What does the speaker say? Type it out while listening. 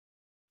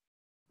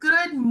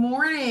Good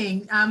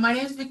morning. My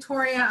name is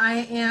Victoria.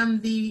 I am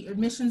the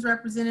admissions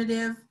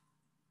representative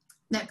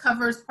that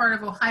covers part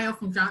of Ohio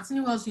from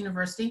Johnson & Wales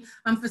University.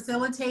 I'm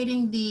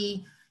facilitating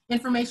the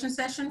information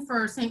session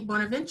for St.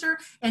 Bonaventure,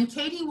 and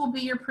Katie will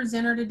be your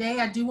presenter today.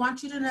 I do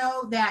want you to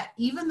know that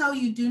even though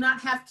you do not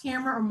have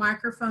camera or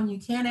microphone, you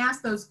can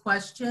ask those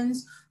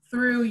questions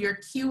through your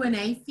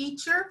Q&A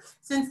feature.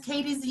 Since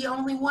Katie's the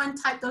only one,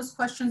 type those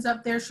questions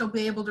up there. She'll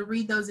be able to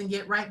read those and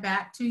get right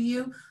back to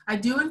you. I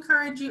do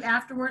encourage you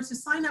afterwards to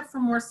sign up for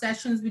more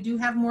sessions. We do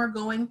have more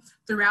going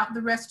throughout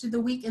the rest of the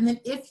week. And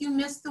then if you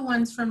missed the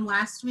ones from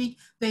last week,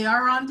 they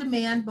are on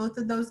demand. Both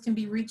of those can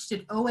be reached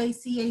at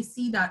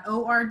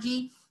oacac.org.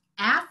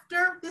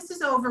 After this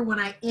is over, when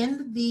I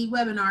end the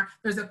webinar,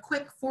 there's a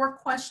quick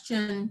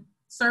 4-question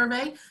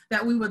survey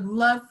that we would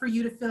love for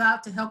you to fill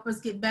out to help us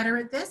get better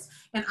at this.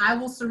 And I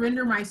will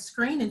surrender my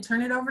screen and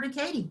turn it over to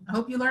Katie. I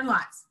hope you learn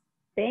lots.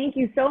 Thank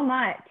you so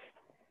much.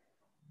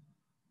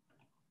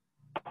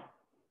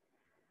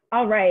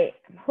 All right,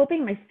 I'm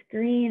hoping my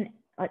screen,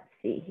 let's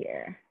see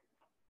here.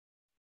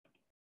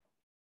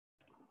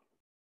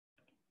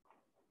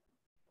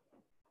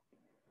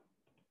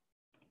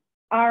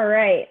 All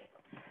right.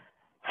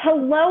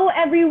 Hello,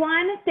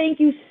 everyone. Thank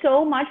you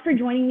so much for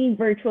joining me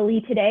virtually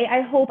today.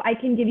 I hope I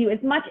can give you as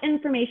much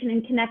information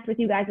and connect with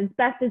you guys as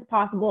best as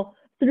possible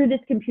through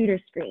this computer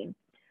screen.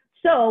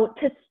 So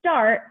to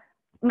start,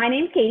 my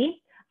name's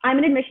Katie. I'm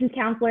an admissions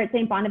counselor at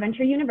St.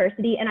 Bonaventure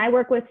University, and I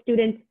work with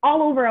students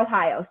all over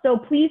Ohio. So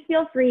please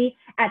feel free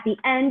at the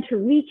end to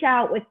reach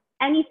out with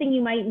anything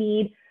you might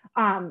need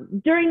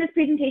during this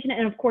presentation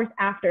and of course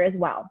after as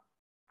well.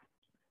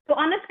 So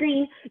on the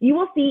screen, you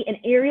will see an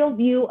aerial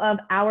view of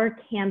our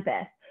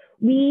campus.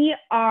 We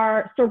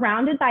are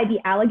surrounded by the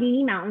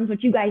Allegheny Mountains,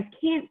 which you guys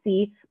can't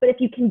see, but if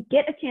you can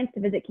get a chance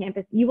to visit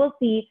campus, you will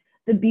see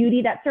the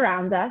beauty that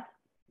surrounds us.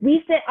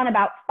 We sit on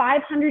about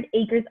 500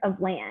 acres of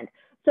land.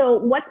 So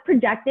what's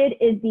projected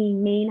is the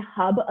main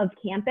hub of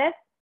campus.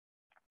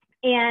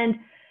 And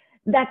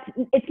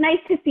it's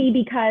nice to see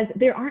because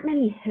there aren't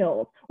many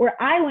hills.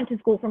 Where I went to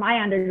school for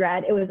my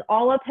undergrad, it was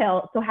all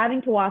uphill. So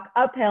having to walk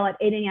uphill at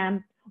 8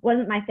 a.m.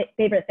 wasn't my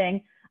favorite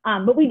thing.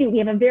 But we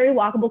have a very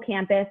walkable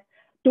campus.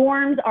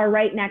 Dorms are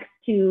right next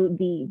to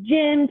the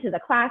gym, to the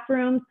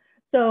classrooms.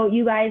 So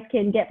you guys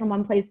can get from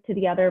one place to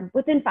the other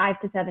within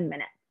 5 to 7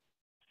 minutes.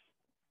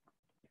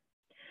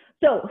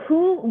 So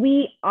who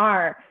we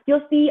are,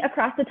 you'll see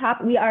across the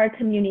top, we are a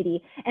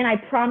community. And I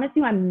promise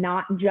you, I'm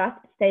not just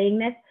saying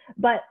this,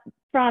 but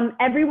from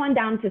everyone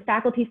down to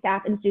faculty,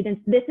 staff, and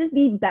students, this is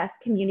the best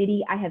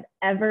community I have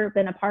ever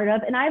been a part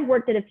of. And I've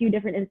worked at a few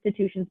different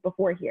institutions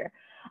before here.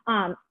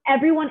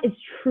 Everyone is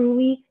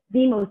truly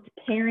the most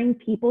caring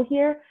people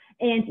here.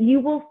 And you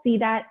will see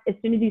that as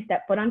soon as you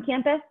step foot on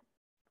campus.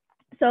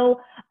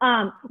 So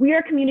we are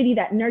a community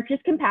that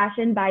nurtures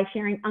compassion by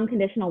sharing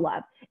unconditional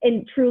love.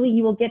 And truly,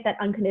 you will get that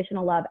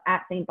unconditional love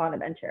at St.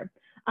 Bonaventure.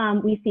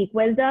 We seek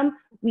wisdom.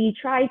 We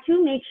try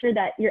to make sure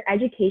that your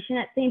education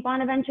at St.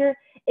 Bonaventure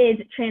is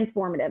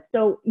transformative.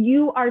 So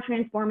you are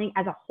transforming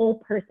as a whole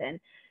person.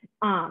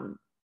 And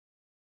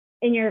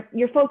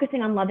you're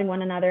focusing on loving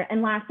one another.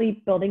 And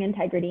lastly, building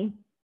integrity.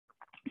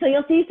 So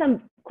you'll see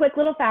some quick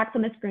little facts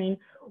on the screen.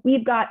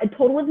 We've got a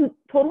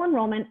total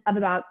enrollment of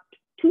about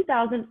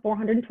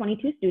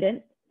 2,422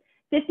 students,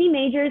 50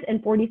 majors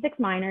and 46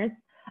 minors,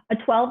 a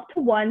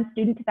 12-to-1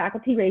 student to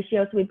faculty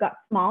ratio. So we've got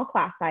small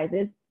class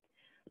sizes,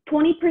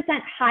 20%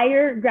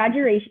 higher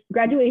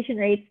graduation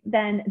rates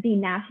than the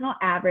national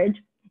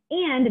average,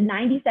 and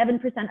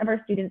 97% of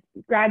our students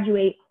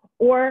graduate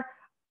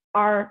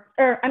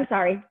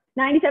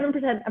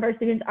 97% of our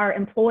students are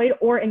employed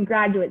or in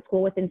graduate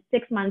school within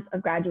 6 months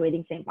of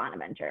graduating St.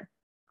 Bonaventure.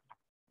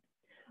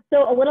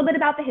 So a little bit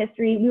about the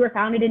history. We were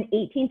founded in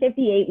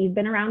 1858. We've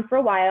been around for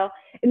a while,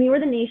 and we were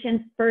the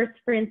nation's first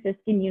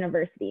Franciscan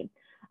university.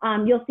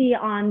 You'll see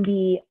on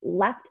the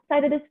left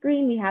side of the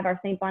screen, we have our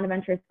St.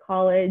 Bonaventure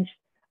College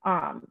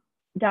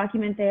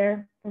document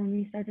there from when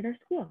we started our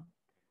school.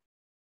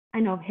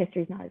 I know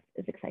history is not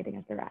as exciting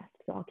as the rest,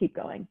 so I'll keep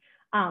going.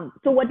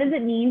 So what does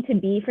it mean to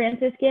be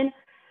Franciscan?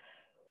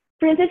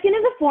 Franciscan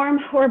is a form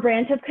or a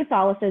branch of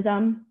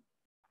Catholicism,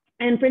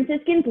 and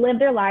Franciscans live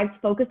their lives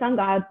focused on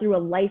God through a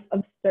life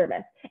of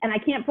service. And I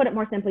can't put it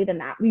more simply than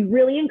that. We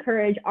really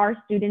encourage our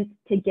students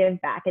to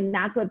give back, and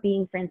that's what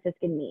being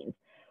Franciscan means.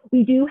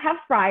 We do have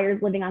friars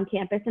living on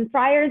campus, and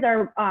friars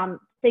are a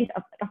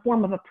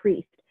form of a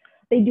priest.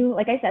 They do,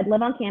 like I said,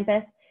 live on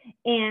campus,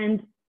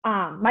 and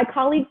my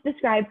colleagues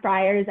describe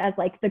friars as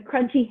like the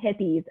crunchy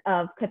hippies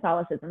of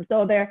Catholicism.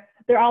 So they're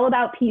all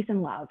about peace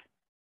and love.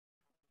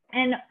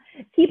 And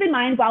keep in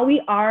mind, while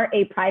we are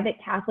a private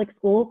Catholic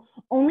school,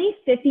 only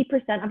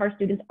 50% of our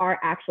students are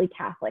actually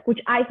Catholic, which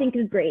I think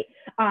is great.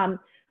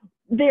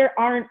 There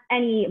aren't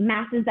any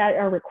masses that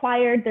are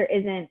required. There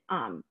isn't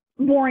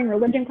boring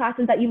religion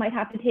classes that you might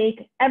have to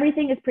take.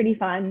 Everything is pretty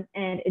fun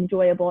and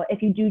enjoyable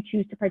if you do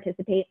choose to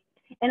participate.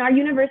 And our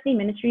university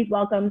ministries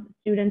welcomes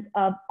students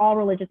of all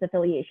religious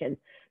affiliations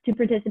to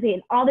participate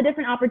in all the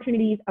different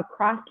opportunities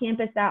across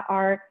campus that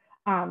our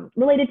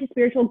related to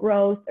spiritual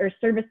growth or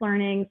service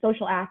learning,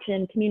 social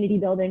action, community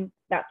building,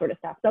 that sort of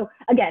stuff. So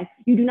again,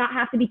 you do not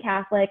have to be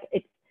Catholic.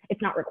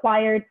 It's not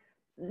required.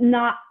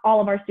 Not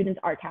all of our students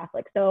are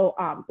Catholic. So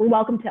we're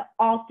welcome to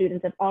all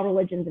students of all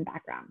religions and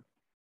backgrounds.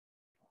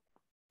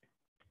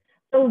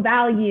 So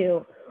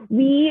value,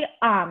 we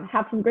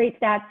have some great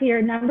stats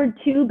here. Number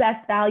 2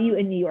 best value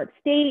in New York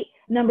State,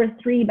 number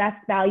 3 best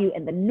value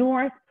in the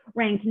North,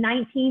 ranked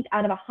 19th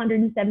out of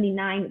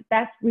 179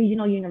 best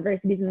regional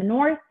universities in the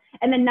North,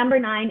 and then number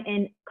 9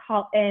 in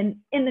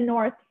the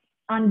North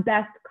on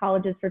best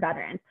colleges for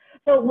veterans.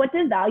 So what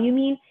does value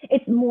mean?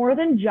 It's more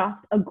than just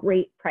a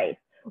great price.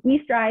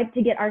 We strive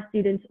to get our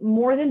students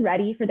more than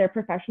ready for their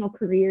professional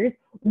careers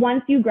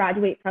once you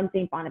graduate from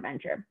St.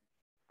 Bonaventure.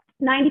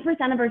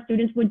 90% of our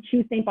students would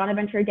choose St.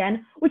 Bonaventure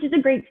again, which is a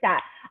great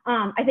stat.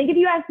 I think if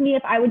you asked me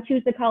if I would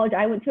choose the college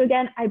I went to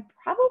again, I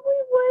probably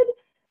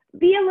would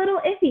be a little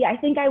iffy. I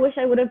think I wish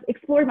I would have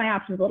explored my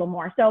options a little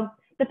more. So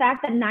the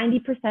fact that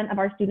 90% of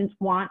our students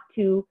want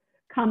to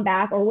come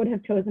back or would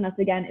have chosen us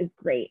again is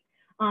great.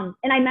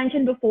 And I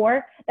mentioned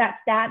before that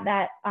stat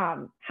that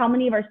how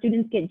many of our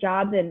students get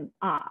jobs and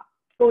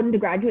go into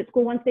graduate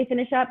school once they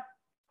finish up.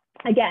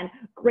 Again,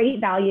 great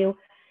value.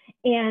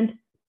 And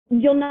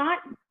you'll not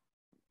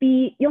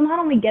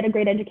only get a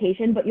great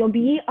education, but you'll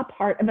be a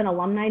part of an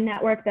alumni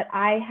network that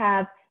I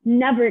have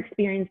never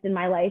experienced in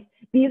my life.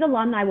 These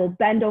alumni will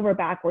bend over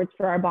backwards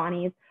for our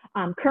Bonnies,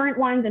 current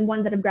ones and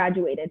ones that have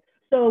graduated.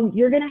 So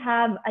you're gonna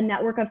have a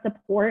network of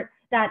support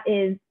that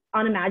is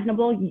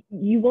unimaginable.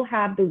 You will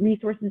have the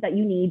resources that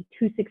you need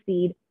to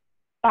succeed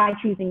by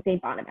choosing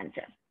St.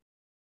 Bonaventure.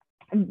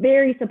 A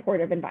very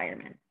supportive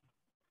environment.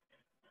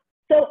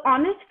 So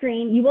on the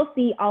screen, you will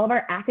see all of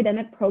our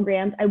academic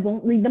programs. I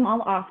won't read them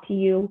all off to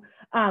you,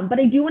 but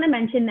I do want to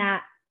mention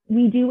that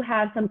we do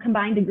have some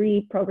combined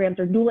degree programs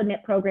or dual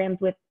admit programs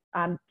with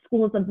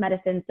schools of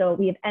medicine. So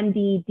we have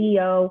MD,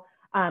 DO,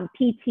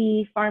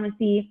 PT,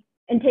 pharmacy,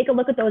 and take a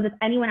look at those if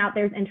anyone out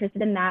there is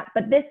interested in that.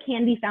 But this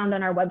can be found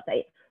on our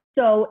website.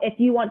 So if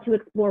you want to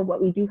explore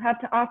what we do have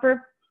to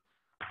offer,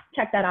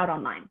 check that out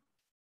online.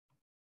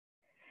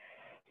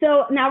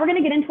 So now we're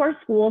going to get into our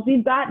schools.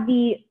 We've got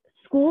the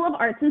School of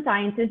Arts and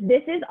Sciences.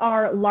 This is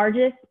our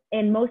largest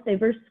and most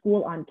diverse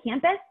school on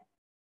campus.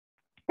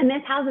 And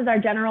this houses our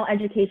general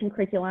education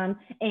curriculum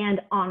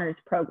and honors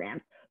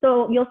programs.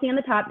 So you'll see on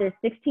the top, there's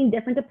 16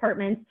 different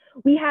departments.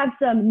 We have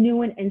some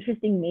new and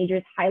interesting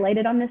majors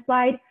highlighted on this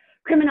slide.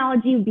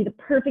 Criminology would be the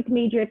perfect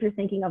major if you're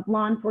thinking of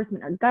law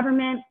enforcement or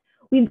government.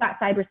 We've got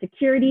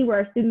cybersecurity, where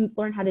our students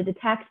learn how to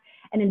detect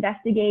and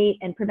investigate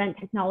and prevent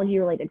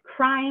technology-related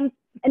crimes.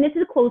 And this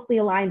is closely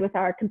aligned with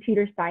our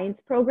computer science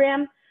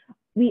program.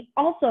 We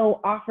also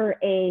offer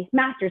a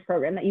master's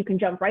program that you can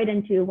jump right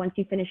into once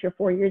you finish your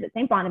 4 years at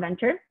St.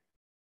 Bonaventure.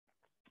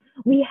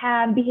 We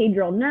have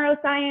behavioral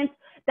neuroscience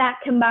that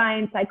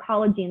combines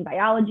psychology and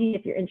biology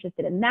if you're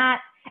interested in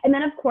that. And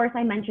then of course,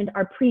 I mentioned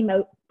our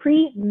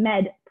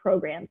pre-med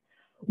programs.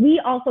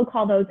 We also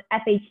call those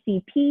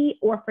FHCP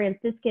or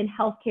Franciscan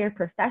Healthcare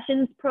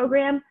Professions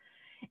program.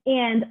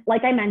 And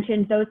like I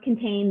mentioned, those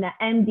contain the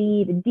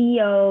MD, the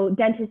DO,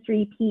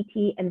 dentistry,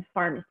 PT, and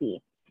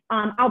pharmacy.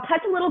 I'll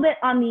touch a little bit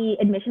on the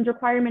admissions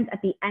requirements at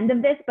the end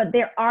of this, but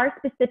there are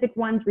specific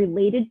ones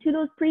related to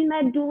those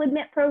pre-med dual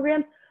admit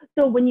programs.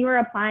 So when you are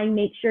applying,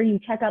 make sure you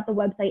check out the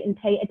website and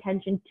pay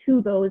attention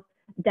to those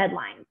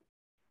deadlines.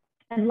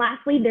 And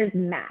lastly, there's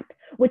MAP,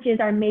 which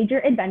is our Major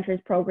Adventures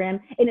program,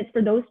 and it's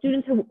for those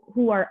students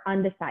who are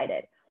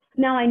undecided.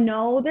 Now, I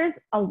know there's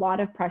a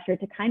lot of pressure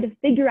to kind of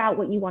figure out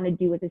what you want to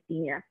do as a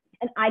senior,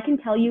 and I can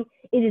tell you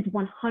it is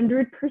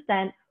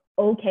 100%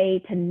 okay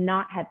to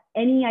not have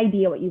any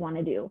idea what you want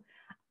to do.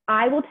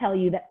 I will tell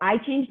you that I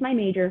changed my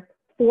major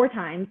 4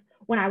 times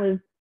when I was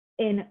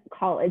in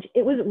college.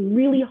 It was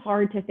really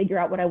hard to figure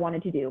out what I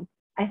wanted to do.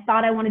 I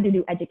thought I wanted to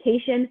do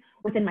education.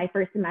 Within my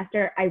first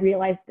semester, I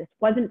realized this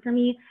wasn't for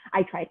me.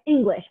 I tried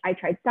English, I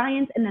tried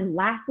science, and then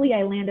lastly,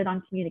 I landed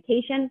on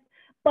communication.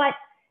 But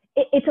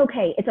it's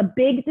okay. It's a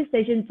big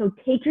decision, so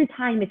take your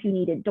time if you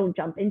need it. Don't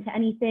jump into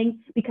anything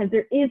because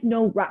there is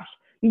no rush.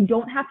 You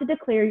don't have to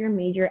declare your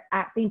major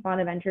at St.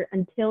 Bonaventure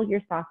until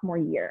your sophomore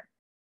year.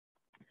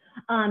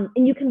 And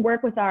you can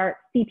work with our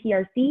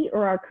CPRC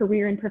or our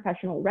Career and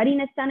Professional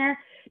Readiness Center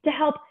to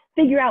help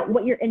figure out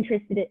what you're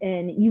interested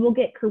in. You will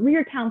get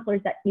career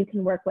counselors that you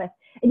can work with,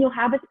 and you'll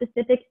have a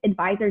specific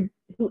advisor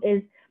who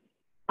is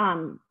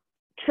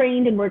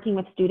trained in working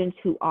with students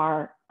who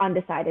are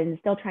undecided and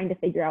still trying to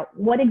figure out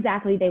what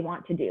exactly they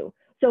want to do.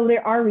 So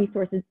there are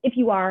resources if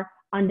you are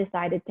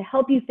undecided to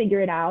help you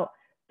figure it out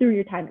through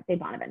your time at St.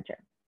 Bonaventure.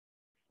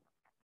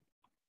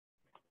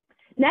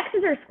 Next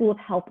is our School of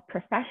Health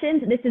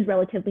Professions. This is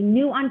relatively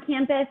new on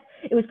campus.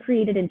 It was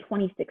created in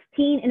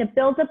 2016, and it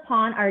builds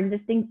upon our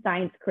existing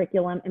science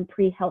curriculum and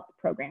pre-health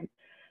programs.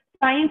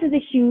 Science is a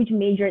huge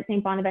major at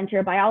St.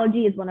 Bonaventure.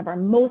 Biology is one of our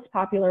most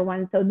popular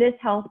ones. So this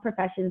health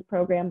professions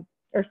program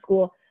or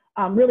school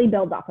really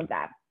builds off of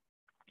that.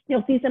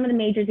 You'll see some of the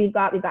majors we've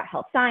got. We've got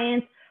health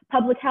science,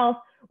 public health.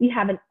 We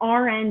have an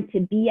RN to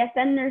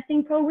BSN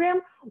nursing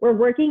program. We're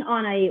working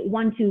on a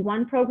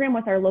 1-to-1 program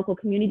with our local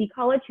community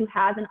college who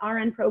has an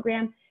RN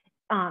program,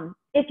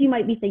 if you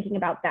might be thinking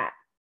about that.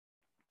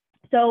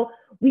 So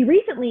we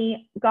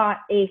recently got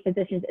a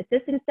physician's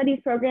assistant studies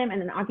program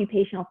and an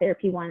occupational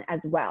therapy one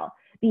as well.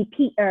 The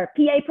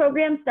PA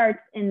program starts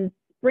in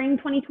spring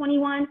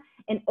 2021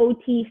 and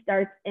OT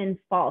starts in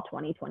fall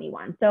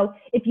 2021. So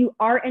if you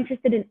are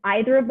interested in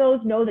either of those,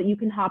 know that you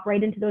can hop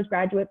right into those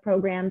graduate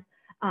programs,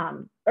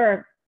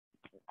 or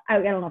I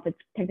don't know if it's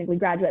technically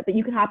graduate, but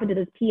you can hop into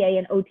those PA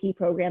and OT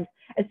programs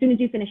as soon as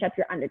you finish up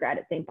your undergrad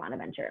at St.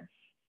 Bonaventure.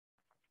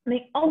 And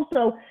they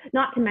also,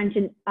 not to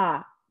mention,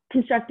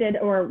 constructed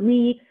or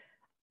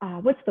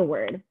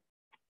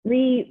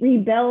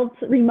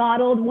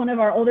remodeled one of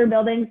our older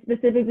buildings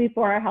specifically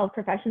for our health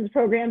professions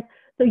programs.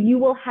 So you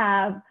will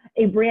have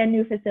a brand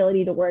new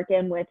facility to work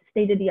in with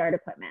state-of-the-art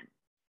equipment.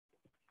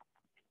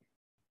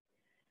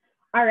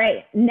 All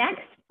right,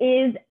 next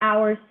is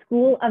our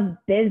School of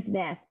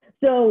Business.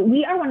 So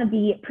we are one of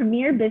the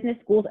premier business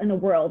schools in the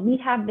world. We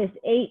have this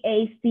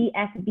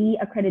AACSB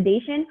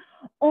accreditation.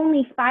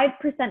 Only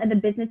 5% of the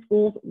business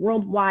schools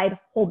worldwide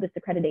hold this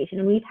accreditation,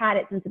 and we've had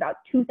it since about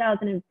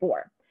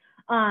 2004.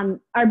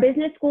 Our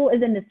business school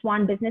is in the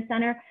Swan Business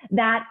Center.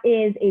 That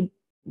is a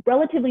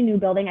relatively new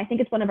building. I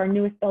think it's one of our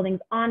newest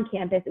buildings on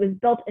campus. It was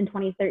built in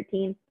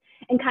 2013.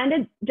 And kind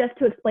of just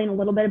to explain a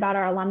little bit about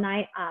our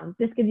alumni,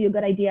 this gives you a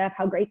good idea of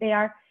how great they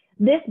are.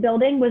 This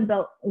building was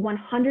built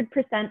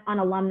 100% on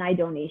alumni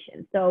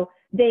donations. So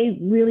they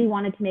really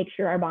wanted to make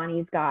sure our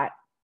Bonnies got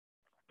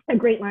a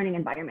great learning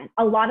environment.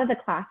 A lot of the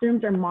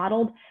classrooms are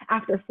modeled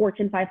after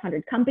Fortune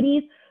 500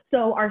 companies.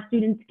 So our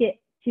students get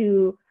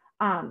to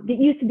get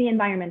used to the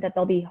environment that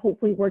they'll be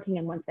hopefully working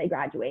in once they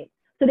graduate.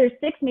 So there's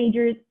 6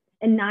 majors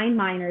and 9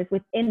 minors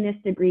within this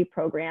degree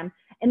program.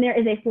 And there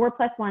is a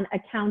 4+1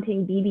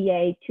 accounting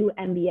BBA to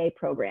MBA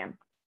program.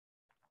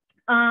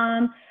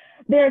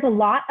 There's a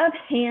lot of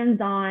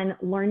hands-on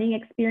learning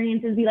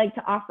experiences we like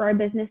to offer our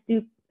business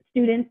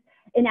students.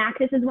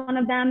 Enactus is one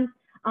of them.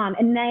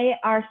 And they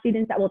are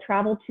students that will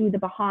travel to the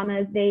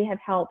Bahamas. They have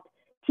helped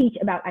teach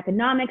about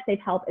economics. They've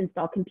helped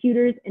install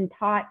computers and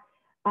taught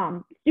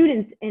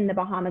students in the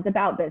Bahamas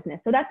about business.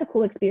 So that's a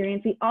cool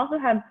experience. We also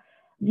have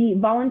the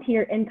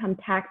Volunteer Income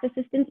Tax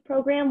Assistance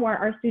Program, where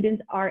our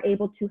students are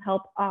able to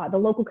help the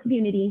local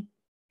community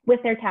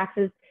with their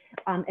taxes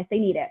if they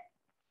need it.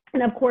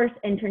 And of course,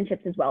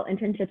 internships as well.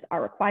 Internships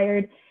are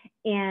required.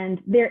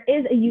 And there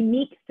is a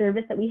unique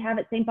service that we have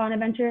at St.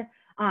 Bonaventure.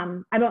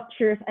 I'm not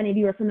sure if any of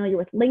you are familiar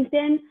with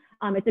LinkedIn.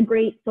 It's a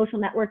great social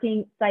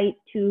networking site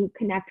to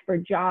connect for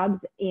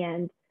jobs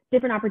and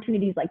different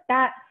opportunities like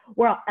that.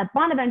 Well, at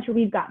Bonaventure,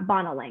 we've got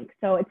BonaLink.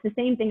 So it's the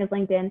same thing as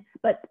LinkedIn,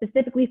 but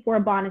specifically for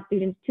Bona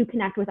students to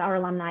connect with our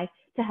alumni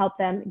to help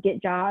them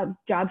get jobs,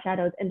 job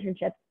shadows,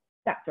 internships,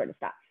 that sort of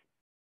stuff.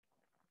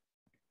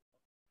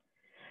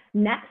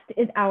 Next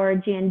is our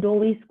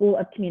Jandoli School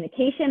of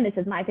Communication. This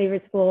is my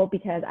favorite school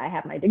because I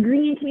have my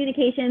degree in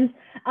communications.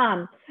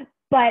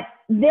 But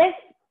this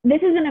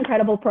is an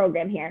incredible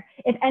program here.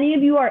 If any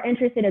of you are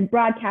interested in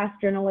broadcast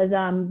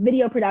journalism,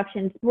 video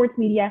production, sports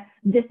media,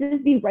 this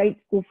is the right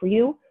school for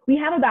you. We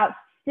have about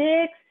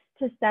 6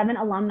 to 7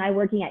 alumni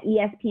working at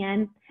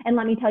ESPN. And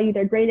let me tell you,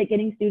 they're great at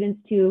getting students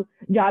to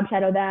job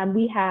shadow them.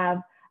 We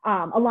have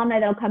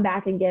alumni that'll come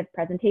back and give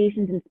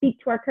presentations and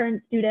speak to our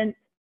current students.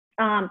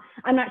 I'm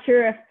not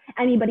sure if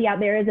anybody out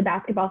there is a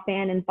basketball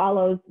fan and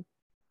follows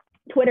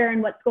Twitter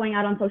and what's going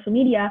out on social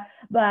media,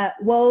 but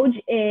Woj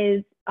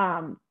is,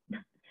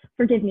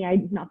 forgive me,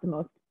 I'm not the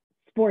most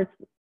sports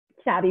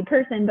savvy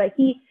person, but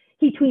he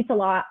tweets a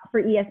lot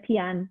for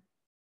ESPN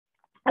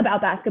about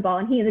basketball,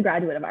 and he is a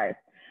graduate of ours.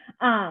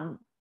 I'm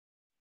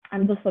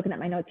just looking at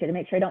my notes here to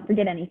make sure I don't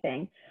forget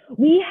anything.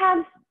 We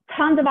have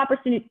tons of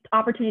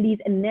opportunities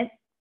in this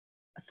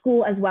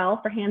school as well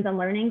for hands-on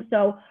learning.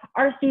 So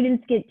our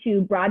students get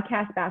to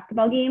broadcast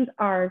basketball games,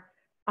 our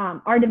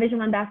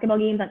Division I basketball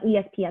games on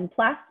ESPN+.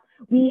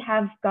 We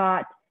have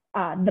got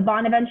the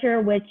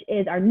Bonaventure, which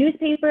is our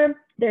newspaper.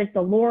 There's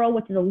the Laurel,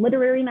 which is a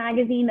literary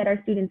magazine that our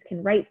students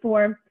can write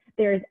for.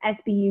 There's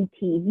SBU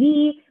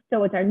TV,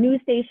 so it's our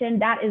news station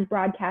that is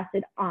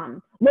broadcasted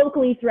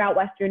locally throughout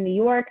Western New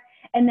York.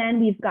 And then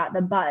we've got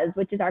the Buzz,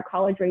 which is our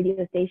college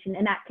radio station,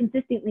 and that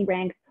consistently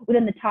ranks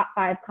within the top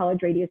 5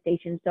 college radio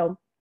stations. So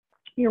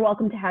you're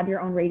welcome to have your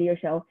own radio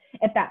show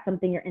if that's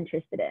something you're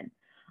interested in.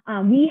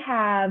 We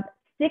have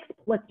 6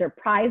 Pulitzer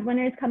Prize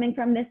winners coming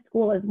from this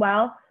school as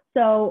well.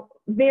 So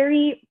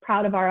very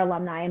proud of our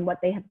alumni and what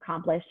they have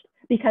accomplished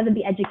because of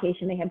the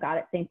education they have got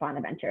at St.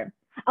 Bonaventure.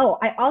 Oh,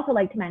 I also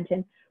like to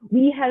mention,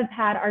 we have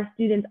had our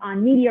students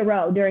on Media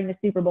Row during the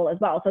Super Bowl as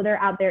well. So they're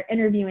out there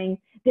interviewing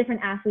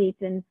different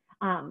athletes and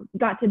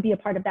got to be a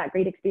part of that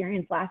great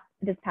experience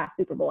this past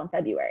Super Bowl in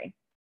February.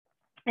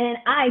 And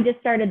I just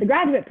started the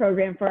graduate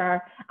program for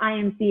our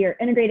IMC, or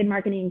Integrated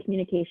Marketing and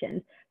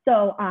Communications.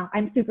 So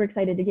I'm super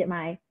excited to get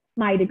my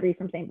degree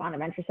from St.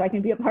 Bonaventure so I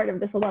can be a part of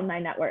this alumni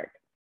network.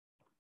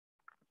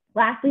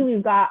 Lastly,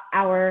 we've got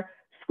our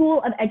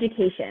School of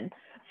Education.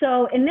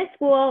 So in this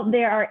school,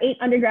 there are 8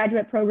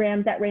 undergraduate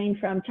programs that range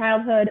from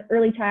childhood,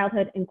 early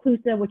childhood,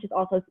 inclusive, which is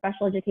also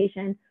special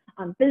education,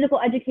 physical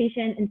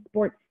education, and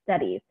sports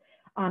studies.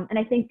 And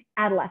I think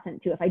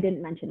adolescent too, if I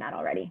didn't mention that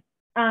already.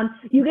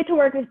 You get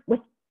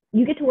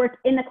to work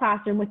in the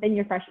classroom within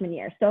your freshman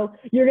year. So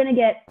you're gonna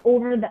get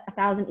over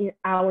 1,000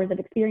 hours of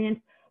experience.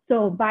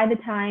 So by the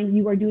time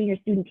you are doing your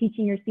student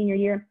teaching your senior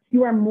year,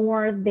 you are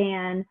more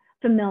than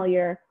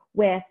familiar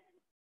with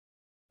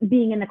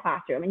being in the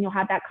classroom, and you'll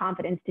have that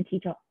confidence to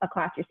teach a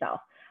class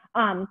yourself.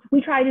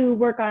 We try to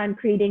work on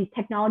creating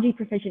technology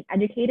proficient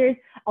educators.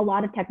 A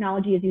lot of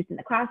technology is used in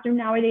the classroom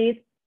nowadays,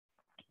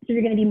 so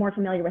you're going to be more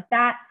familiar with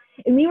that.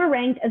 And we were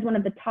ranked as one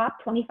of the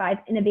top 25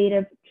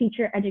 innovative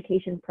teacher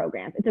education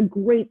programs. It's a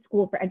great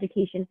school for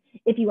education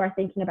if you are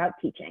thinking about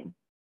teaching.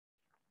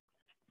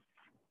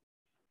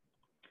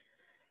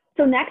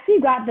 So next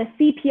we've got the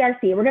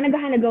CPRC. We're going to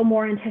kind of go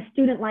more into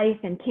student life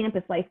and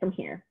campus life from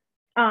here.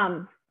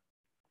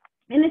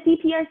 In the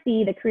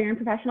CPRC, the Career and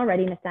Professional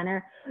Readiness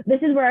Center,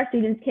 this is where our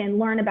students can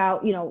learn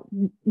about,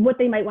 what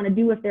they might want to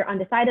do if they're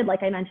undecided,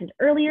 like I mentioned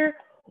earlier,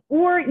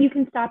 or you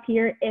can stop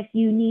here if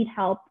you need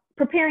help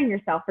preparing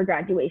yourself for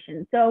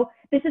graduation. So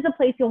this is a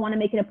place you'll want to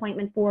make an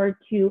appointment for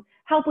to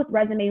help with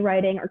resume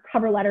writing or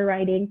cover letter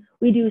writing.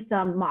 We do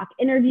some mock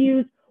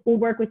interviews. We'll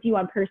work with you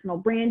on personal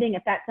branding.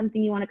 If that's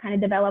something you want to kind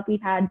of develop,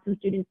 we've had some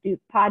students do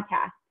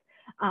podcasts.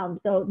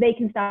 So they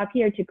can stop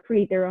here to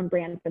create their own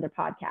brand for their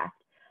podcast.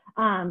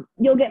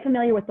 You'll get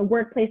familiar with the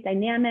workplace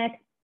dynamic,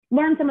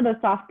 learn some of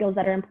those soft skills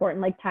that are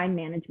important, like time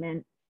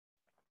management,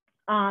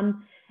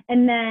 and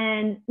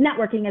then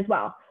networking as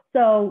well.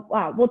 So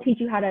we'll teach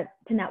you how to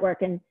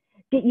network and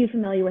get you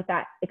familiar with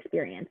that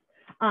experience.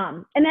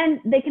 And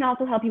then they can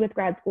also help you with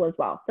grad school as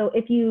well. So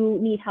if you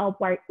need help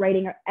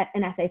writing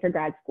an essay for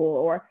grad school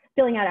or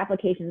filling out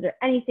applications or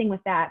anything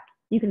with that,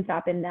 you can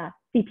stop in the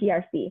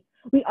CPRC.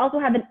 We also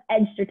have an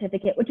EDGE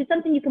certificate, which is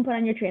something you can put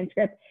on your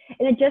transcript,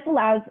 and it just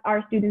allows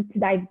our students to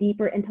dive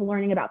deeper into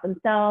learning about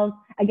themselves,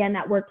 again,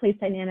 that workplace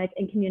dynamic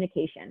and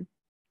communication.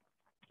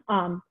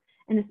 And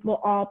this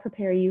will all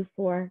prepare you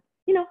for,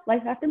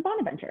 life after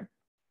Bonaventure.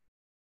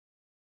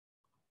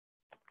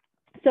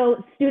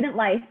 So student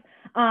life,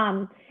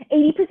 80%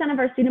 of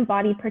our student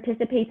body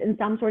participates in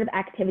some sort of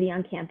activity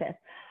on campus.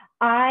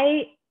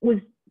 I was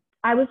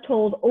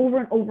told over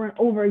and over and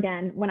over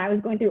again when I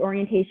was going through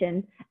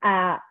orientation,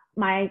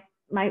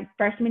 my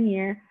freshman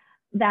year,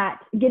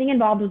 that getting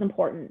involved was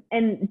important.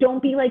 And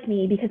don't be like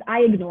me, because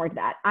I ignored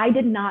that. I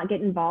did not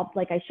get involved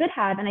like I should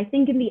have. And I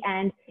think in the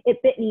end,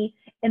 it bit me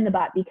in the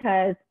butt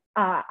because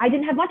I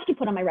didn't have much to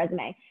put on my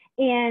resume.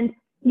 And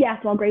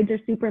yes, while grades are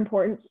super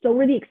important, so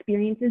were the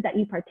experiences that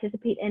you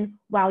participate in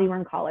while you were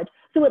in college.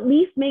 So at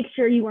least make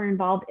sure you were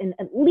involved in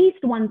at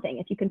least one thing.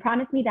 If you can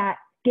promise me that,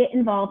 get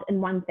involved in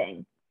one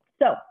thing.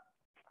 So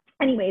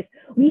anyways,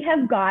 we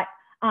have got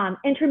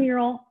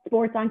intramural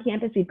sports on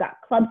campus. We've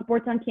got club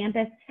sports on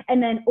campus,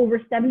 and then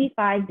over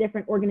 75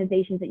 different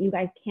organizations that you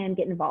guys can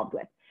get involved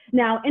with.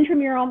 Now,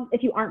 intramural,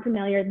 if you aren't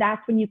familiar,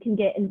 that's when you can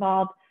get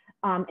involved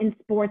in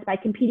sports by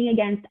competing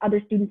against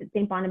other students at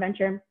St.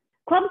 Bonaventure.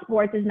 Club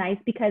sports is nice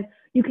because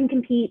you can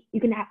compete,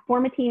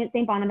 form a team at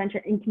St.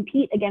 Bonaventure and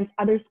compete against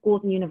other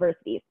schools and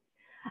universities.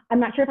 I'm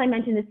not sure if I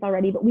mentioned this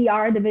already, but we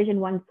are a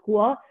Division I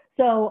school.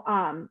 So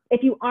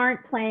if you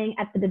aren't playing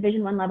at the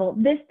Division I level,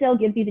 this still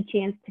gives you the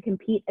chance to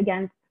compete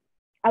against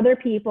other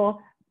people,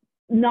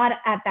 but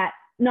it's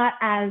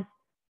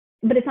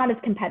not as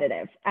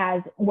competitive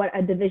as what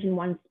a Division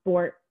I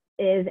sport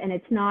is, and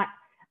it's not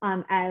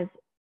as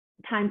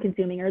time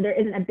consuming, or there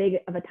isn't a big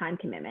of a time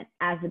commitment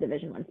as the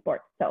Division I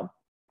sport. So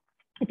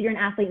if you're an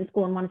athlete in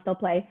school and want to still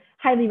play,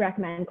 highly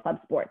recommend club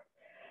sports.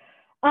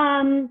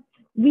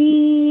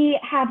 We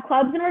have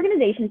clubs and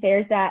organization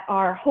fairs that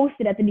are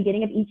hosted at the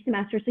beginning of each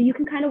semester, so you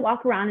can kind of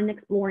walk around and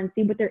explore and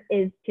see what there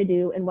is to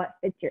do and what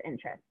fits your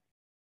interest.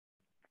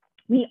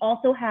 We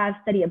also have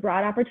study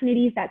abroad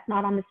opportunities. That's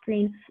not on the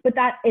screen, but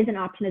that is an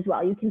option as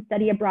well. You can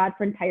study abroad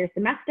for an entire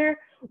semester,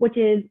 which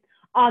is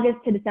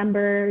August to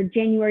December,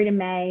 January to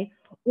May,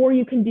 or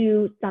you can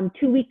do some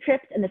 2-week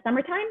trips in the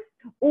summertime,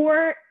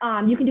 or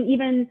you can do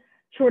even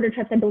shorter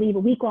trips, I believe,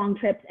 week-long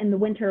trips in the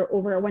winter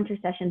over a winter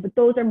session, but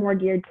those are more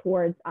geared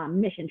towards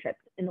mission trips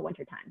in the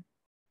wintertime.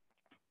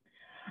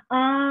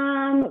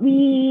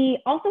 We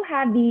also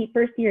have the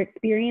first year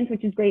experience,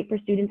 which is great for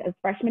students as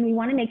freshmen. We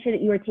want to make sure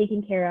that you are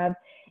taken care of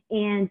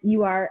and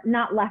you are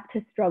not left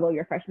to struggle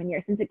your freshman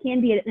year, since it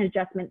can be an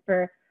adjustment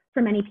for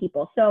many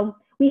people. So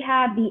we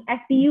have the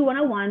SBU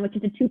 101, which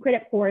is a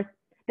 2-credit course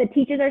that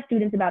teaches our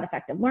students about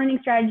effective learning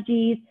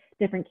strategies,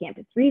 different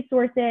campus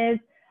resources,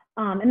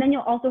 and then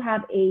you'll also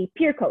have a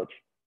peer coach.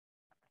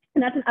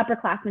 And that's an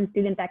upperclassman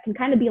student that can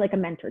kind of be like a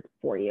mentor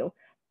for you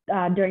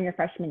during your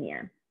freshman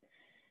year.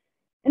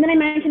 And then I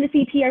mentioned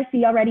the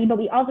CPRC already, but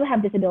we also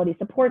have disability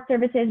support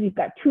services. We've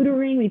got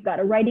tutoring, we've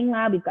got a writing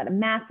lab, we've got a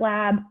math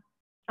lab.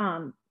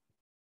 And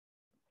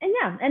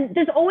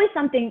there's always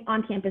something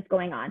on campus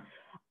going on.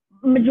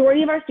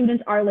 Majority of our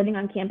students are living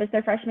on campus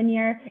their freshman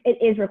year. It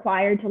is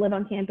required to live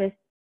on campus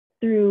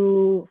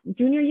through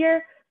junior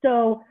year.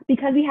 So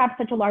because we have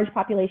such a large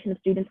population of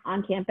students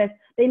on campus,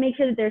 they make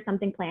sure that there's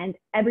something planned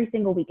every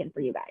single weekend for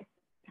you guys.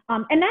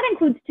 And that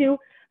includes too,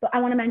 but I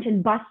want to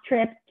mention bus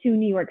trips to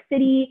New York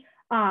City.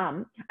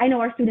 I know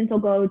our students will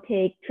go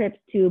take trips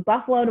to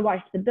Buffalo to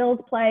watch the Bills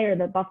play or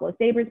the Buffalo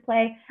Sabres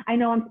play. I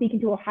know I'm speaking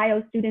to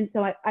Ohio students,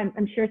 so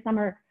I'm sure some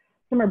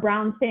are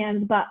Browns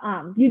fans, but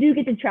you do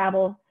get to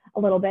travel a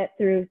little bit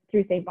through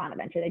St.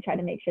 Bonaventure. They try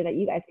to make sure that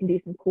you guys can do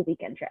some cool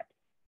weekend trips.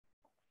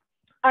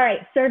 All right,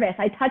 service,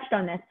 I touched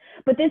on this,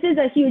 but this is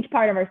a huge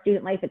part of our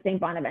student life at St.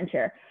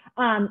 Bonaventure.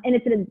 And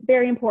it's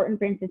very important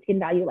for Franciscan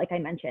value, like I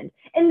mentioned.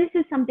 And this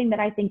is something that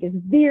I think is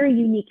very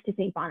unique to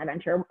St.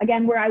 Bonaventure.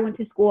 Again, where I went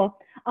to school,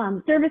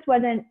 service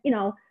wasn't,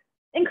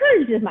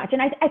 encouraged as much.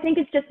 And I think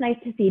it's just nice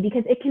to see,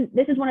 because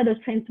this is one of those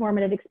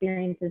transformative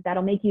experiences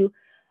that'll make you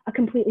a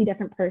completely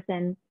different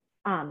person.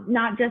 You're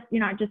not just,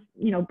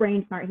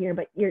 brain smart here,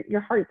 but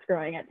your heart's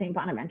growing at St.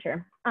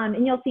 Bonaventure.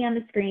 And you'll see on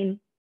the screen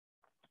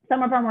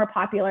some of our more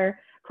popular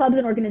clubs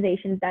and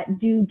organizations that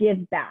do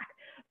give back.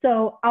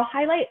 So I'll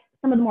highlight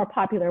some of the more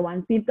popular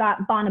ones. We've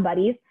got Bona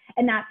Buddies,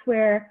 and that's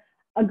where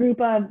a group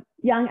of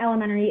young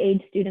elementary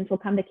age students will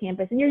come to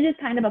campus, and you're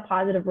just kind of a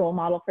positive role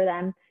model for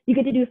them. You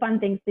get to do fun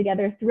things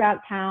together throughout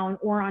town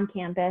or on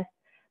campus.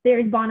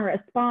 There's Bona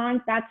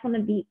Response. That's one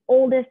of the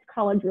oldest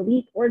college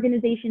relief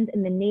organizations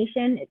in the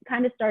nation. It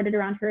kind of started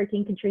around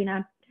Hurricane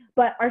Katrina,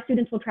 but our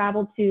students will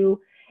travel to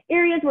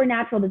areas where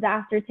natural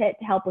disasters hit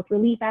to help with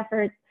relief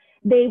efforts.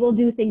 They will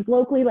do things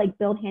locally, like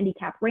build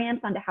handicap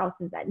ramps onto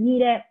houses that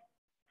need it.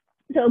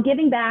 So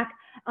giving back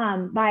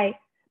by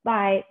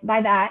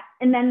that.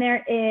 And then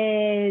there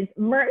is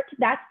MERT.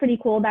 That's pretty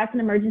cool. That's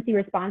an emergency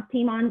response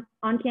team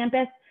on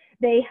campus.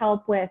 They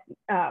help with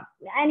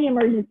any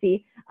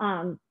emergency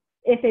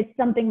if it's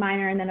something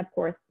minor. And then, of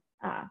course,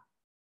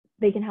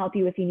 they can help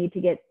you if you need to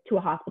get to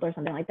a hospital or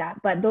something like that.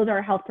 But those are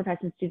our health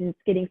profession students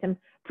getting some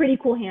pretty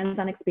cool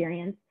hands-on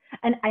experience.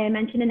 And I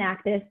mentioned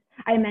Enactus.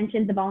 I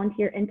mentioned the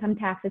volunteer income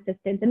tax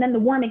assistance, and then the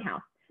warming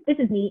house. This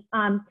is neat.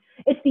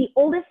 It's the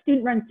oldest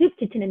student-run soup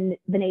kitchen in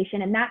the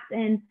nation, and that's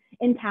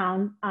in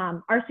town.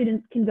 Our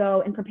students can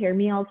go and prepare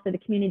meals for the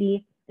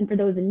community and for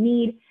those in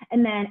need.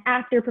 And then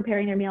after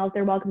preparing their meals,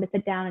 they're welcome to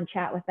sit down and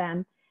chat with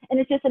them. And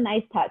it's just a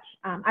nice touch.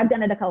 I've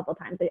done it a couple of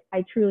times.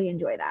 I truly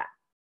enjoy that.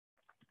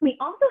 We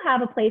also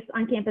have a place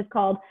on campus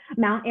called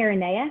Mount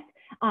Irenaeus.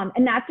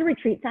 And that's a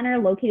retreat center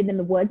located in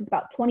the woods. It's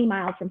about 20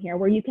 miles from here,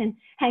 where you can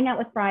hang out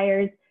with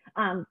friars,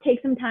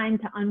 take some time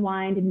to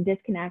unwind and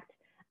disconnect,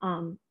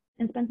 and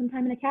spend some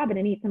time in a cabin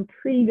and eat some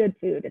pretty good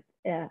food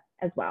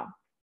as well.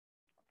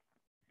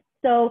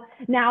 So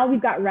now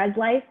we've got Res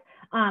Life.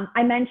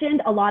 I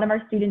mentioned a lot of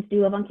our students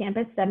do live on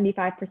campus,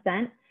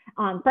 75%.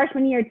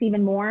 Freshman year, it's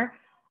even more.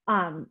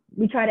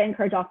 We try to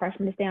encourage all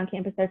freshmen to stay on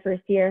campus their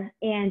first year.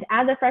 And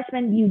as a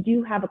freshman, you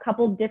do have a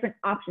couple different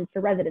options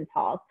for residence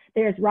halls.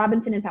 There's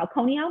Robinson and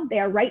Falconio. They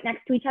are right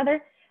next to each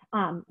other.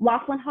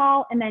 Laughlin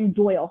Hall, and then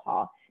Doyle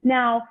Hall.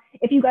 Now,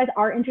 if you guys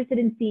are interested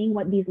in seeing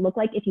what these look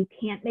like, if you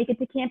can't make it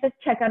to campus,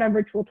 check out our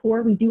virtual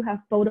tour. We do have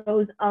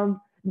photos of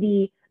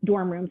the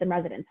dorm rooms and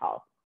residence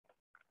halls.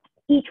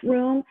 Each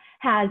room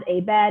has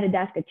a bed, a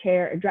desk, a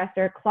chair, a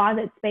dresser,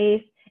 closet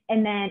space,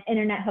 and then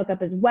internet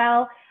hookup as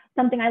well.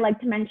 Something I like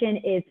to mention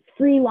is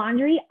free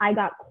laundry. I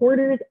got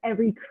quarters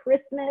every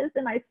Christmas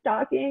in my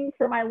stocking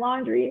for my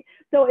laundry.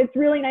 So it's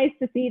really nice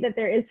to see that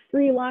there is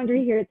free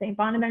laundry here at St.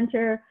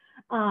 Bonaventure.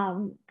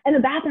 And the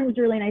bathroom is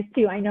really nice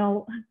too. I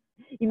know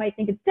you might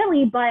think it's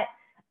silly, but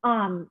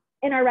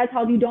in our res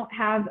halls, you don't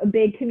have a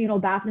big communal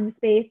bathroom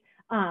space.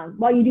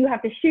 While you do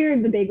have to share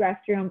the big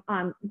restroom,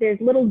 there's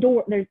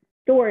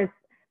doors.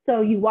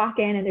 So you walk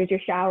in and there's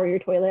your shower, your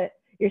toilet,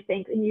 your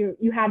sink, and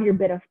you have your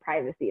bit of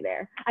privacy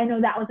there. I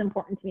know that was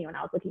important to me when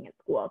I was looking at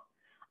schools.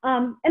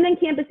 And then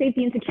campus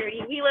safety and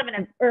security.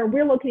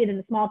 We're located in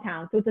a small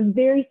town, so it's a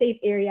very safe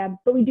area,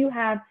 but we do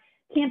have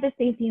campus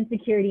safety and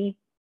security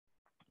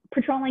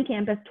patrolling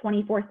campus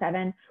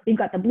 24/7. We've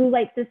got the blue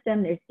light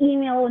system. There's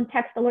email and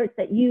text alerts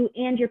that you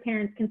and your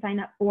parents can sign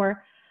up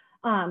for.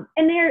 And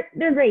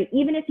they're great.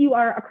 Even if you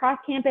are across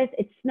campus,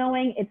 it's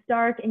snowing, it's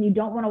dark, and you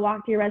don't want to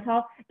walk to your res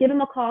hall, give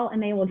them a call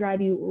and they will drive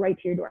you right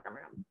to your dorm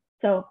room.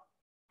 So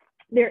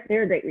they're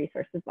a great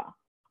resource as well.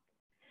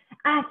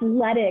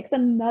 Athletics,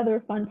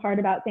 another fun part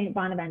about St.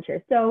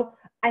 Bonaventure. So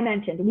I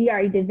mentioned we are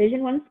a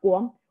Division I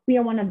school. We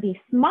are one of the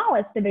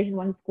smallest Division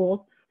I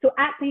schools. So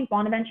at St.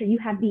 Bonaventure, you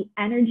have the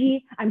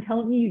energy. I'm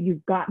telling you,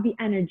 you've got the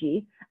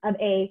energy of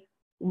a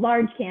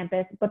large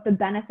campus, but the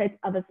benefits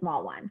of a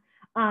small one.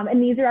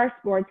 And these are our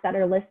sports that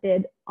are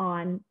listed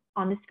on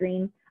the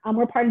screen.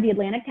 We're part of the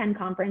Atlantic 10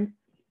 Conference.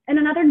 And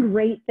another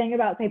great thing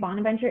about St.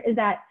 Bonaventure is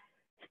that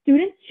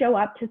students show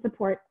up to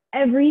support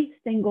every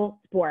single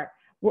sport.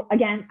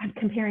 Again, I'm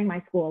comparing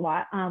my school a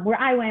lot. Where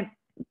I went,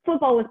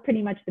 football was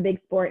pretty much the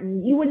big sport,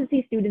 and you wouldn't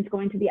see students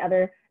going to the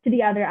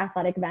other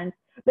athletic events.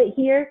 But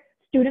here,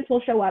 students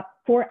will show up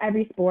for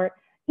every sport,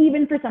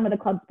 even for some of the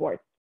club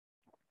sports.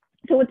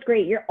 So it's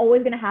great. You're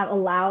always going to have a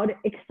loud,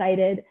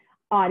 excited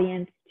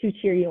audience to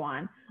cheer you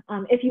on.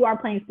 if you are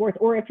playing sports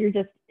or if you're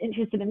just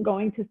interested in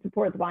going to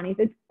support the Bonnies.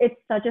 It's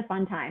such a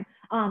fun time.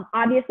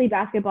 Obviously,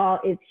 basketball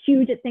is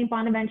huge at St.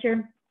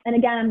 Bonaventure. And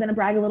again, I'm going to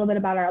brag a little bit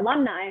about our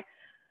alumni.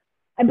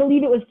 I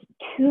believe it was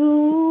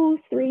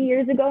 2-3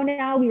 years ago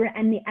now, we were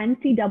in the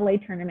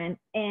NCAA tournament,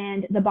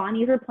 and the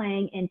Bonnies were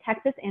playing in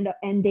Texas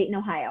and Dayton,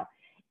 Ohio.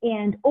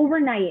 And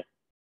overnight,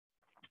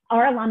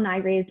 our alumni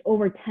raised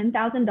over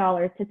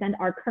 $10,000 to send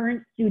our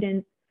current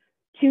students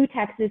to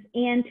Texas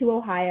and to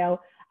Ohio.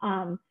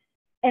 And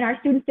our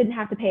students didn't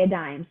have to pay a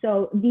dime.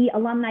 So the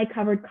alumni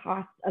covered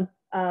costs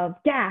of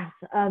gas,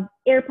 of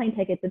airplane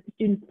tickets if the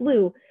students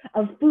flew,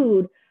 of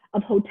food,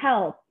 of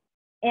hotels,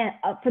 and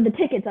for the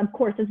tickets, of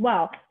course, as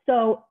well.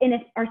 So, and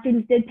if our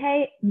students did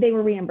pay, they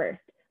were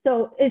reimbursed.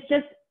 So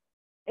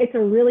it's a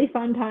really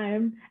fun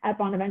time at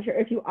Bonaventure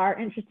if you are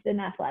interested in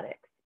athletics.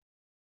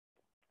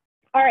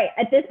 All right,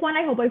 at this point,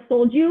 I hope I've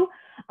sold you.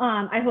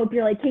 I hope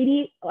you're like,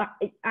 Katie,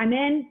 I'm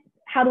in,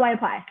 how do I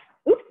apply?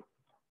 Oops,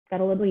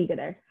 got a little ego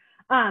there.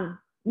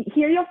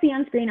 Here you'll see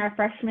on screen our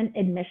freshman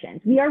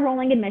admissions. We are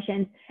rolling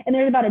admissions, and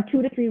there's about a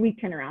 2 to 3 week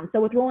turnaround. So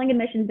with rolling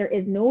admissions, there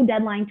is no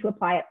deadline to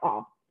apply at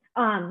all.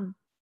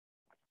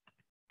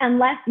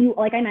 Unless you,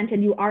 like I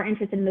mentioned, you are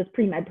interested in those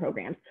pre-med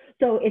programs.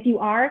 So if you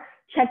are,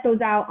 check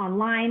those out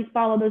online,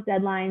 follow those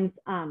deadlines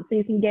so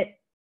you can get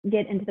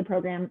into the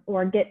program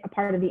or get a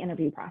part of the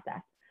interview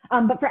process.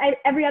 But for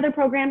every other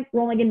program,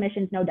 rolling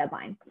admissions, no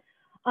deadline.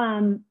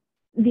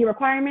 The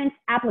requirements,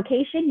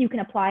 application, you can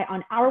apply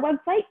on our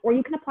website or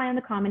you can apply on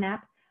the Common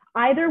App.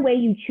 Either way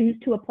you choose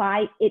to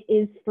apply, it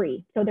is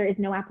free. So there is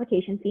no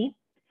application fee.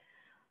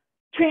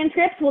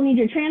 Transcripts, we'll need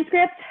your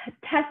transcripts,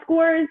 test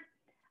scores,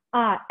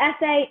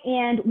 essay,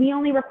 and we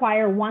only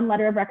require 1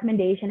 letter of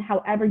recommendation.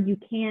 However, you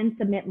can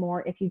submit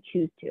more if you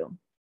choose to.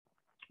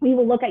 We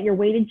will look at your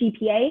weighted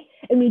GPA,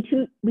 and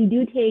we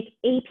do take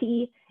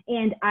AP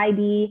and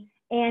IB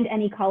and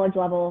any college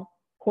level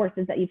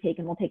courses that you've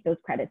taken. We'll take those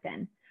credits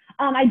in.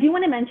 I do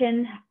want to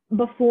mention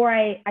before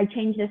I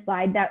change this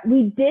slide that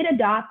we did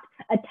adopt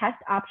a test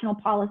optional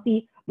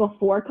policy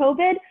before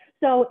COVID.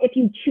 So if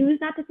you choose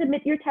not to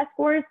submit your test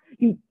scores,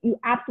 you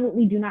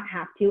absolutely do not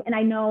have to. And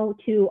I know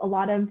too, a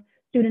lot of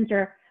students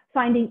are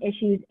finding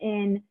issues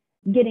in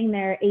getting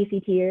their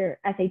ACT or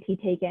SAT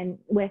taken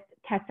with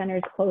test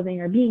centers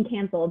closing or being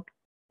canceled.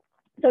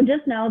 So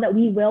just know that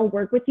we will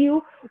work with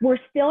you. We're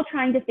still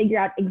trying to figure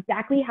out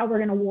exactly how we're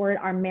going to award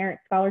our merit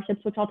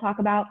scholarships, which I'll talk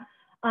about.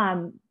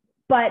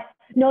 But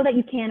know that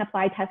you can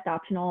apply test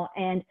optional.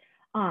 And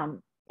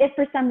if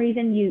for some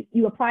reason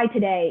you apply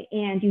today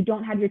and you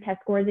don't have your test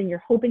scores and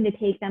you're hoping to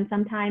take them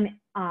sometime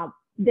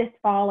this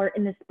fall or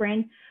in the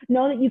spring,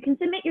 know that you can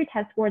submit your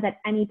test scores at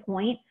any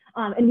point.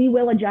 And we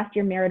will adjust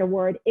your merit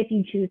award if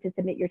you choose to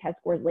submit your test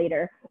scores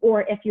later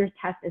or if your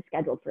test is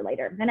scheduled for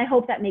later. And I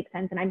hope that makes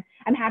sense. And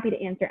I'm happy to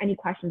answer any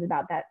questions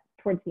about that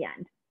towards the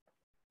end.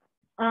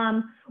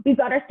 We've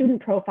got our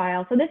student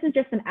profile. So this is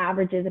just some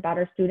averages about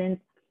our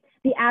students.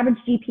 The average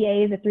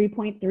GPA is a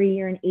 3.3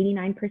 or an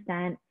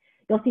 89%.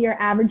 You'll see our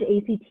average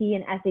ACT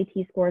and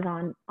SAT scores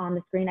on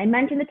the screen. I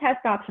mentioned the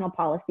test optional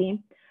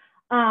policy.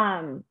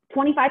 25%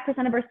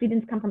 of our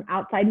students come from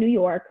outside New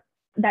York.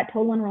 That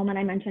total enrollment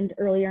I mentioned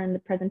earlier in the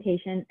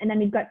presentation. And then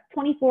we've got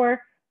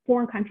 24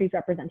 foreign countries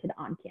represented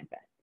on campus.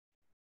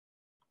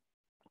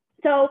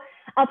 So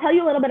I'll tell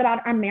you a little bit about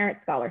our merit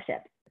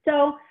scholarships.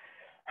 So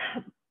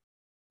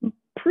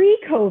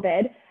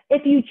pre-COVID,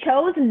 if you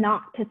chose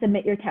not to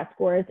submit your test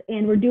scores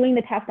and we're doing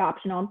the test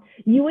optional,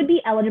 you would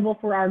be eligible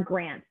for our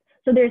grants.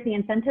 So there's the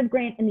incentive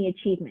grant and the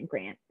achievement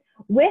grant.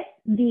 With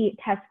the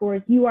test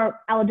scores, you are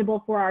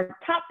eligible for our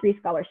top 3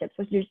 scholarships,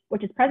 which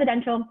is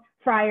presidential,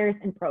 Friars,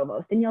 and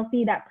provost. And you'll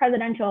see that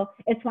presidential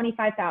is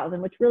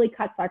 $25,000, which really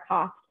cuts our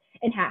cost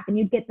in half. And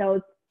you'd get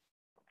those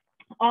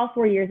all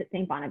 4 years at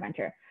St.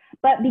 Bonaventure.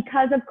 But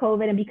because of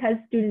COVID and because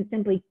students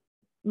simply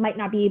might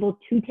not be able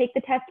to take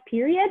the test,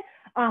 period,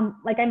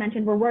 like I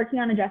mentioned, we're working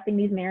on adjusting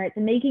these merits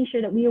and making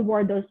sure that we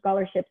award those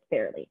scholarships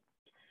fairly.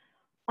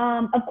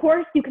 Of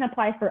course, you can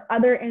apply for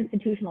other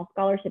institutional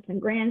scholarships and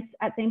grants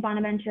at St.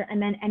 Bonaventure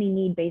and then any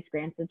need-based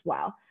grants as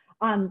well.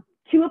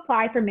 To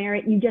apply for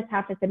merit, you just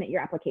have to submit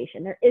your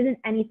application. There isn't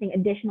anything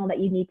additional that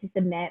you need to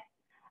submit.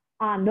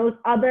 Those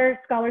other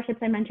scholarships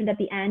I mentioned at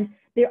the end,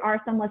 there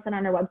are some listed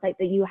on our website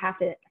that you have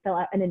to fill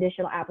out an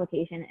additional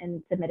application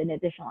and submit an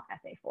additional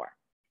essay for.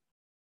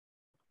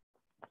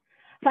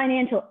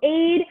 Financial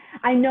aid.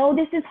 I know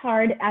this is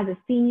hard as a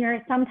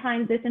senior.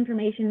 Sometimes this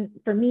information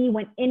for me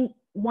went in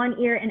one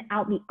ear and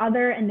out the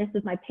other, and this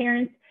is my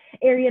parents'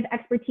 area of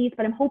expertise,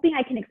 but I'm hoping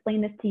I can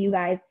explain this to you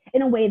guys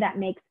in a way that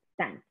makes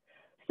sense.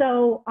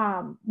 So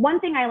one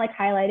thing I like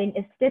highlighting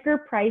is sticker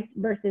price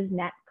versus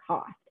net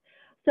cost.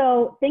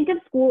 So think of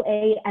school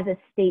A as a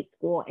state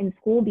school and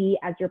school B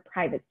as your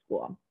private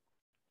school.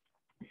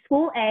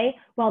 School A,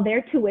 while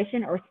their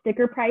tuition or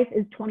sticker price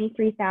is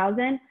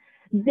 $23,000,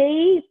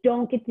 they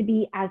don't get to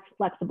be as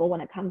flexible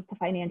when it comes to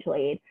financial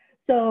aid.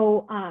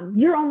 So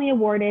you're only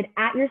awarded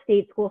at your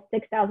state school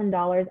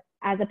 $6,000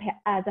 as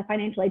a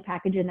financial aid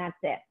package, and that's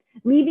it,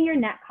 leaving your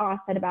net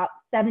cost at about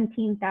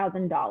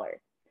 $17,000.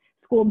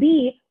 school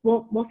B,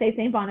 we'll say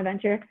St.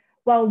 Bonaventure,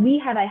 while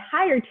we have a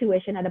higher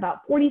tuition at about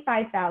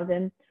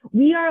 $45,000,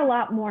 we are a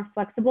lot more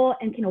flexible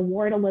and can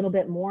award a little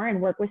bit more and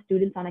work with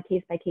students on a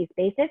case-by-case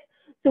basis.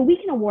 So we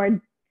can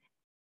award,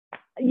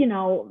 you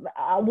know,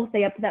 we'll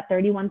say up to that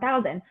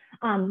 $31,000,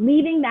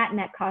 leaving that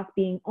net cost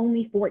being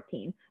only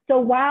 $14,000. So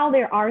while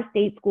there are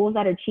state schools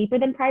that are cheaper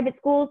than private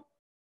schools,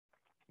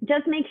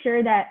 just make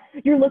sure that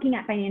you're looking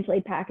at financial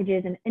aid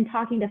packages and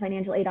talking to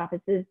financial aid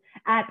offices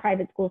at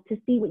private schools to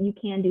see what you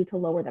can do to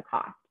lower the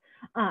cost.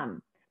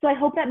 So I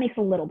hope that makes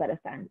a little bit of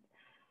sense.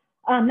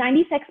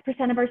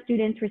 96% of our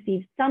students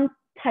receive some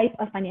type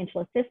of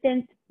financial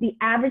assistance. The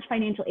average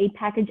financial aid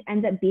package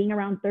ends up being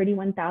around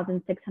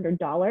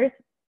 $31,600.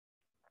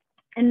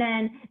 And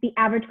then the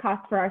average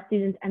cost for our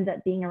students ends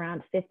up being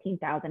around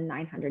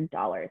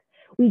 $15,900.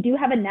 We do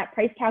have a net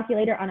price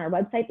calculator on our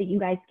website that you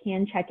guys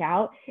can check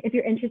out if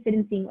you're interested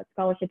in seeing what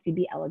scholarships you'd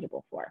be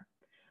eligible for.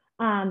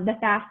 The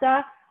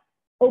FAFSA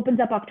opens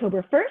up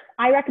October 1st.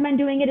 I recommend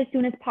doing it as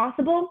soon as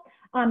possible,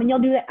 and you'll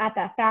do it at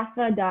that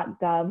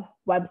FAFSA.gov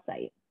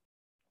website.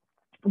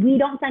 We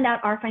don't send out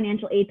our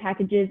financial aid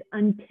packages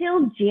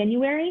until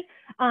January,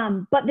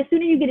 but the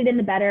sooner you get it in,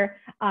 the better.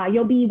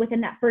 You'll be within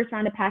that first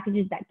round of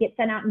packages that get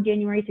sent out in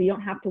January, so you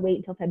don't have to wait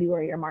until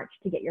February or March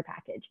to get your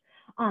package.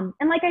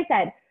 And like I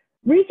said,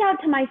 reach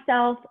out to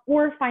myself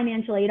or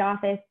financial aid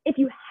office if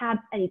you have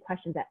any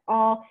questions at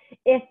all.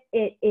 If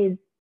it is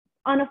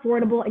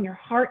unaffordable and your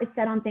heart is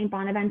set on St.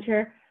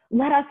 Bonaventure,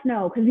 let us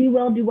know, because we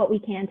will do what we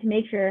can to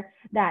make sure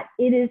that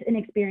it is an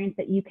experience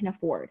that you can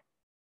afford.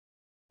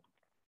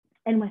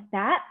 And with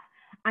that,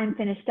 I'm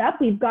finished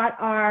up. We've got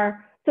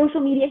our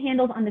social media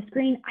handles on the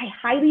screen. I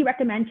highly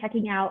recommend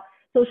checking out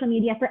social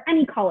media for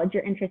any college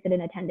you're interested in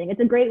attending. It's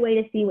a great way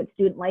to see what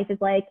student life is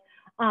like.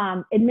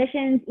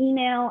 Admissions,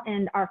 email,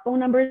 and our phone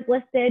numbers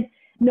listed.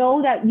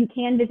 Know that you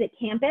can visit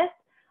campus.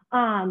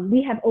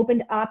 We have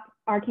opened up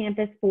our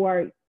campus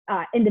for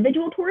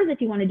individual tours if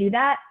you want to do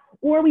that,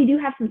 or we do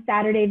have some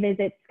Saturday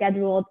visits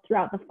scheduled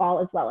throughout the fall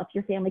as well if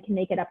your family can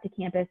make it up to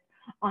campus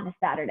on a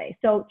Saturday.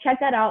 So check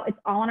that out. It's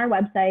all on our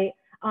website.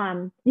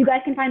 You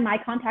guys can find my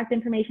contact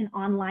information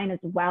online as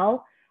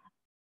well.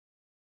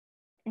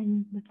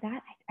 And with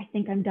that, I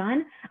think I'm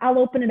done. I'll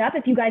open it up.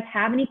 If you guys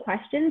have any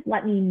questions,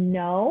 let me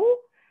know.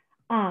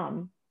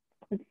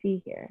 Let's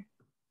see here.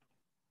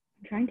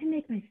 I'm trying to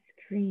make my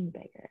screen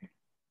bigger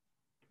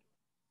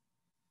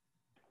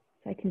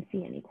so I can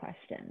see any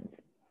questions.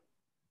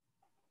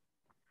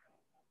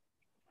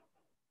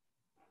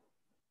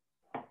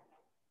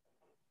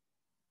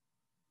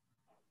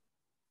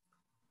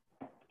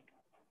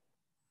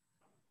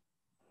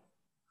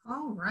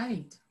 All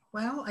right.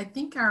 Well, I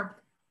think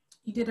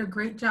you did a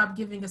great job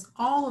giving us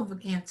all of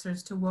the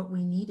answers to what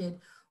we needed.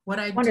 What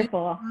I do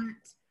want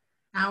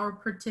our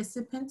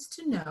participants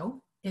to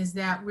know is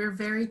that we're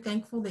very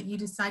thankful that you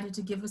decided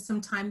to give us some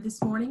time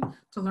this morning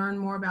to learn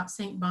more about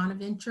St.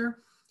 Bonaventure.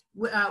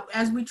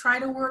 As we try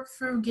to work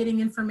through getting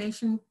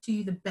information to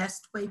you the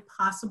best way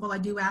possible, I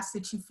do ask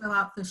that you fill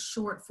out the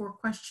short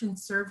 4-question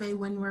survey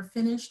when we're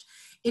finished.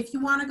 If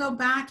you want to go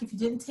back, if you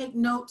didn't take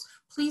notes,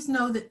 please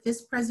know that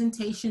this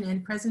presentation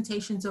and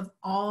presentations of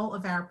all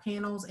of our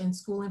panels and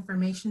school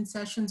information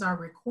sessions are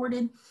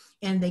recorded,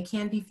 and they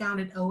can be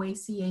found at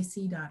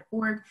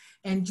oacac.org.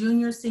 And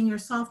juniors,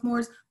 seniors,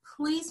 sophomores,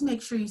 please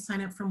make sure you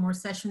sign up for more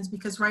sessions,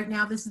 because right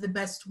now this is the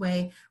best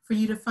way for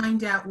you to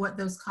find out what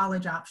those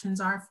college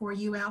options are for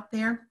you out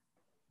there.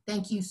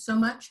 Thank you so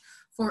much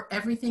for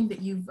everything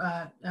that you've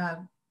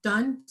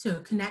done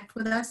to connect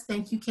with us.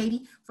 Thank you,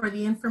 Katie, for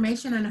the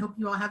information, and I hope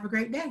you all have a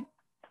great day.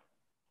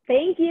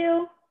 Thank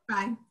you.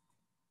 Bye.